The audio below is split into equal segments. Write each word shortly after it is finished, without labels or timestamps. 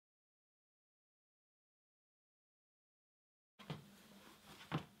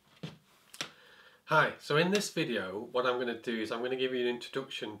Hi, so in this video what I'm going to do is I'm going to give you an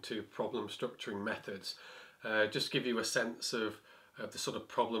introduction to problem structuring methods, just give you a sense of the sort of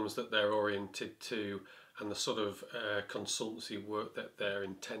problems that they're oriented to and the sort of consultancy work that they're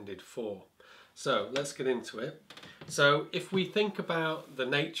intended for. So let's get into it. So if we think about the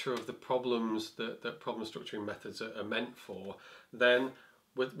nature of the problems that problem structuring methods are meant for, then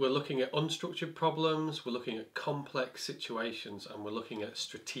we're looking at unstructured problems, we're looking at complex situations, and we're looking at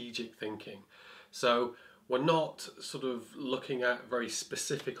strategic thinking. So we're not sort of looking at very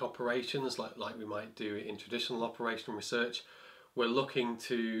specific operations like we might do in traditional operational research. We're looking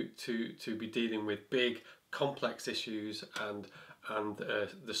to be dealing with big complex issues and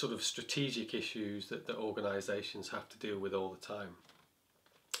the sort of strategic issues that organisations have to deal with all the time.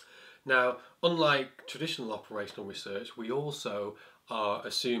 Now, unlike traditional operational research, we also are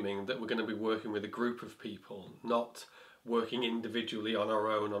assuming that we're going to be working with a group of people, not working individually on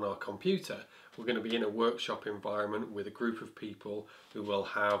our own on our computer. We're going to be in a workshop environment with a group of people who will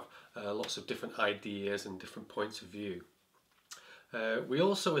have lots of different ideas and different points of view. We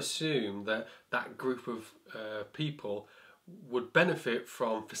also assume that that group of people would benefit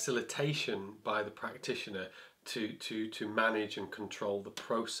from facilitation by the practitioner to manage and control the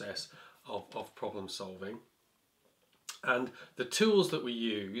process of problem solving. And the tools that we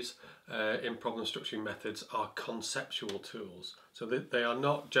use in problem structuring methods are conceptual tools. So they are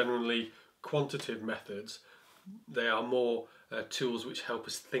not generally quantitative methods, they are more tools which help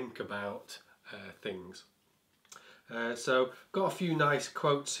us think about things. So got a few nice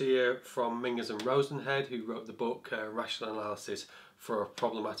quotes here from Mingers and Rosenhead, who wrote the book Rational Analysis for a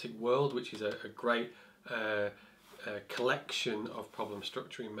Problematic World, which is a great collection of problem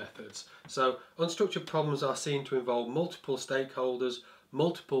structuring methods. So unstructured problems are seen to involve multiple stakeholders,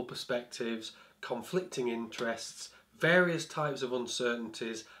 multiple perspectives, conflicting interests, various types of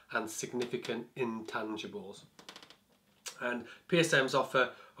uncertainties and significant intangibles. And PSMs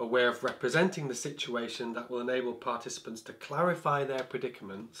offer a way of representing the situation that will enable participants to clarify their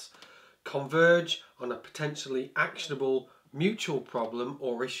predicaments, converge on a potentially actionable mutual problem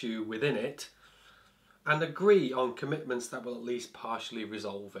or issue within it, and agree on commitments that will at least partially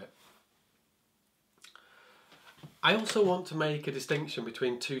resolve it. I also want to make a distinction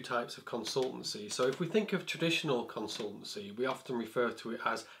between two types of consultancy. So if we think of traditional consultancy, we often refer to it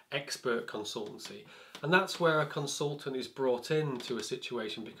as expert consultancy. And that's where a consultant is brought into a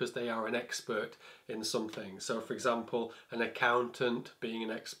situation because they are an expert in something. So for example, an accountant being an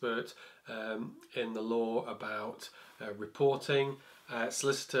expert in the law about reporting,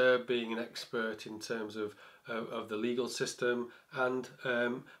 solicitor being an expert in terms of the legal system, and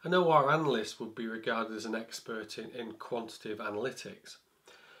an OR analyst would be regarded as an expert in quantitative analytics.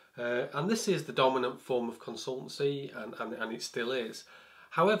 And this is the dominant form of consultancy, and it still is.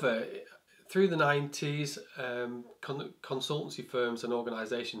 However, through the 90s, consultancy firms and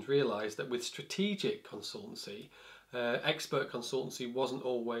organisations realised that with strategic consultancy, expert consultancy wasn't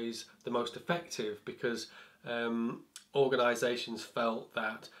always the most effective because organisations felt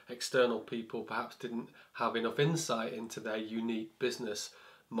that external people perhaps didn't have enough insight into their unique business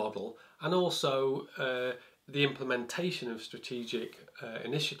model, and also the implementation of strategic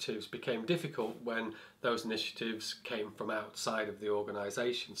initiatives became difficult when those initiatives came from outside of the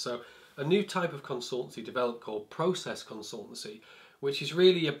organisation. So a new type of consultancy developed called process consultancy, which is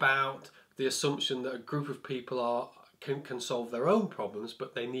really about the assumption that a group of people can solve their own problems,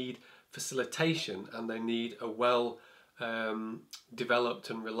 but they need facilitation and they need a well developed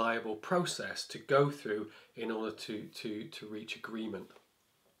and reliable process to go through in order to reach agreement.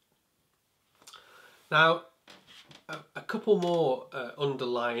 Now, a couple more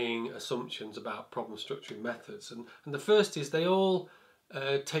underlying assumptions about problem structuring methods, and the first is they all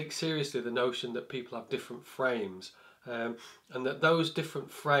take seriously the notion that people have different frames, and that those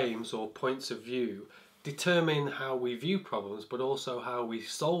different frames or points of view determine how we view problems but also how we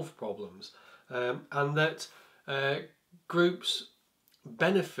solve problems, and that groups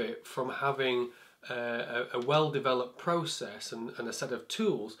benefit from having a well-developed process and a set of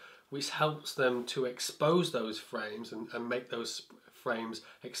tools which helps them to expose those frames and make those frames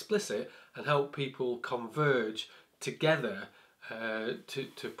explicit and help people converge together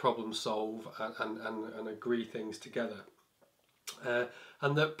to problem solve and agree things together.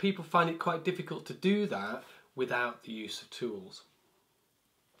 And that people find it quite difficult to do that without the use of tools.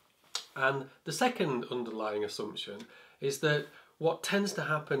 And the second underlying assumption is that what tends to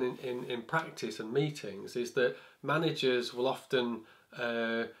happen in practice and meetings is that managers will often,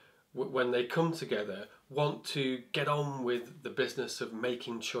 when they come together, want to get on with the business of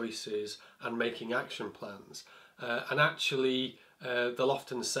making choices and making action plans, and actually they'll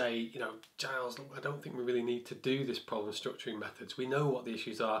often say, you know, Giles, I don't think we really need to do this problem structuring methods. We know what the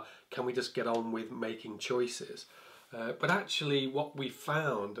issues are. Can we just get on with making choices? But actually what we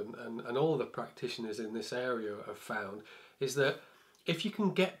found, and all of the practitioners in this area have found, is that if you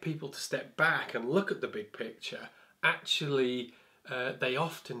can get people to step back and look at the big picture, actually they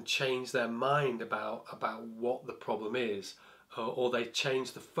often change their mind about what the problem is, or they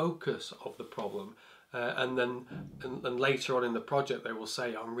change the focus of the problem. And then later on in the project they will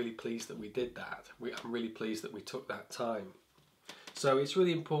say, I'm really pleased that we did that. I'm really pleased that we took that time. So it's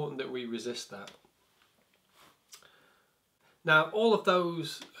really important that we resist that. Now all of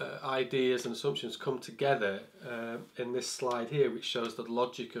those ideas and assumptions come together in this slide here, which shows the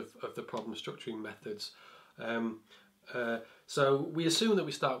logic of the problem structuring methods. So we assume that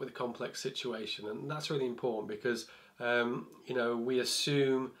we start with a complex situation, and that's really important because you know, we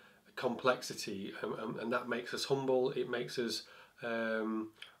assume complexity, and that makes us humble. It makes us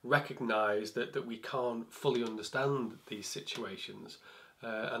recognise that we can't fully understand these situations,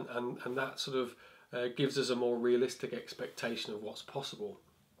 and that sort of gives us a more realistic expectation of what's possible.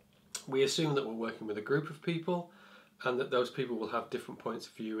 We assume that we're working with a group of people, and that those people will have different points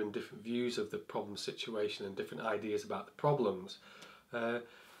of view and different views of the problem situation and different ideas about the problems.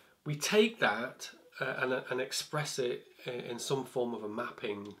 We take that and express it in some form of a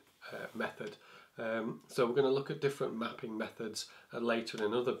mapping method. So we're going to look at different mapping methods later in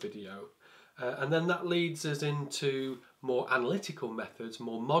another video. And then that leads us into more analytical methods,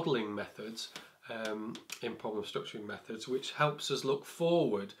 more modelling methods in problem structuring methods, which helps us look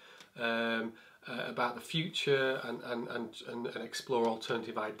forward about the future and explore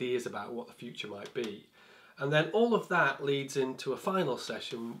alternative ideas about what the future might be. And then all of that leads into a final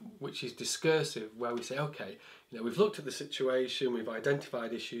session, which is discursive, where we say, okay, you know, we've looked at the situation, we've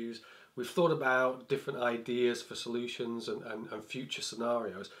identified issues, we've thought about different ideas for solutions and future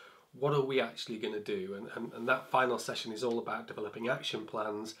scenarios. What are we actually going to do? And that final session is all about developing action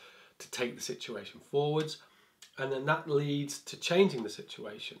plans to take the situation forwards, and then that leads to changing the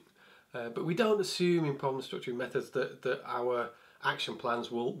situation. But we don't assume in problem structuring methods that our action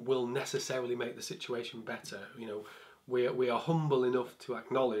plans will necessarily make the situation better. You know, we are humble enough to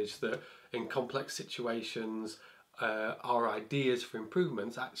acknowledge that in complex situations our ideas for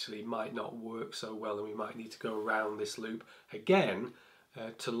improvements actually might not work so well, and we might need to go around this loop again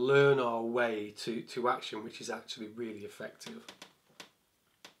to learn our way to action, which is actually really effective.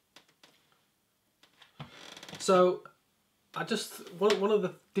 So one of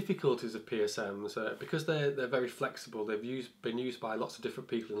the difficulties of PSMs, because they're very flexible, they've been used by lots of different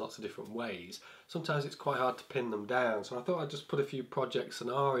people in lots of different ways, sometimes it's quite hard to pin them down. So I thought I'd just put a few project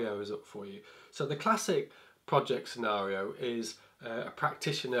scenarios up for you. So the classic project scenario is a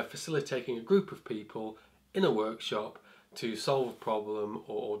practitioner facilitating a group of people in a workshop to solve a problem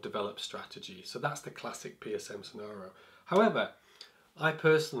or develop strategy. So that's the classic PSM scenario. However, I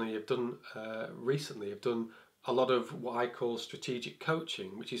personally have done recently a lot of what I call strategic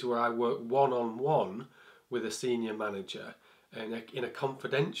coaching, which is where I work one-on-one with a senior manager in a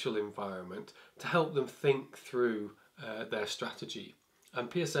confidential environment to help them think through their strategy. And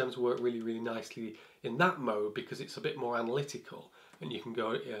PSMs work really, really nicely in that mode because it's a bit more analytical and you can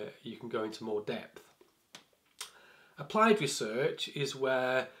go into more depth. Applied research is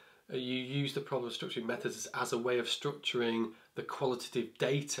where you use the problem structuring methods as a way of structuring the qualitative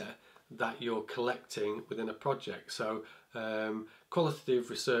data that you're collecting within a project. So qualitative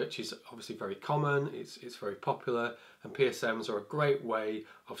research is obviously very common, it's very popular, and PSMs are a great way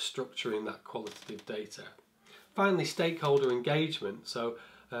of structuring that qualitative data. Finally, stakeholder engagement. So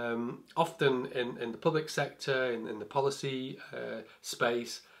often in the public sector, in the policy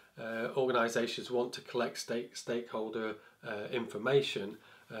space, organisations want to collect stakeholder information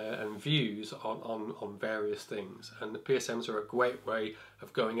and views on various things, and the PSMs are a great way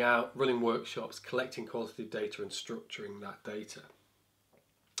of going out, running workshops, collecting qualitative data and structuring that data.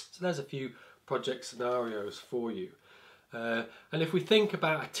 So there's a few project scenarios for you, and if we think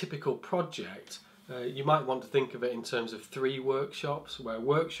about a typical project, you might want to think of it in terms of 3 workshops, where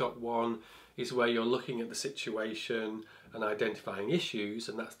workshop 1 is where you're looking at the situation and identifying issues,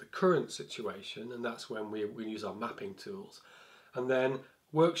 and that's the current situation, and that's when we use our mapping tools. And then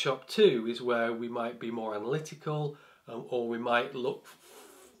workshop 2 is where we might be more analytical, or we might look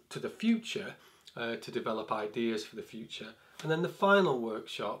to the future to develop ideas for the future. And then the final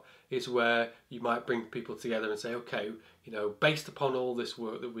workshop is where you might bring people together and say, okay, you know, based upon all this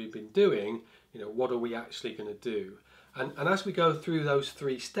work that we've been doing, you know, what are we actually going to do? And as we go through those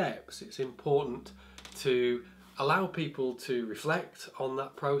 3 steps, it's important to allow people to reflect on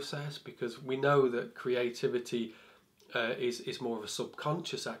that process, because we know that creativity is more of a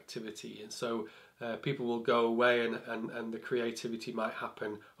subconscious activity, and so people will go away and the creativity might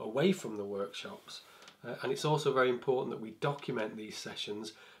happen away from the workshops. And it's also very important that we document these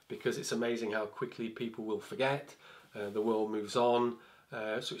sessions, because it's amazing how quickly people will forget. The world moves on,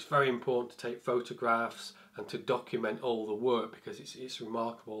 so it's very important to take photographs and to document all the work, because it's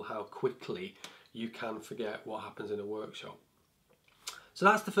remarkable how quickly you can forget what happens in a workshop. So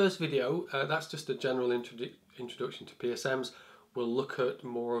that's the first video. That's just a general introduction to PSMs. We'll look at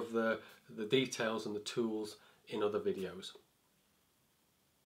more of the details and the tools in other videos.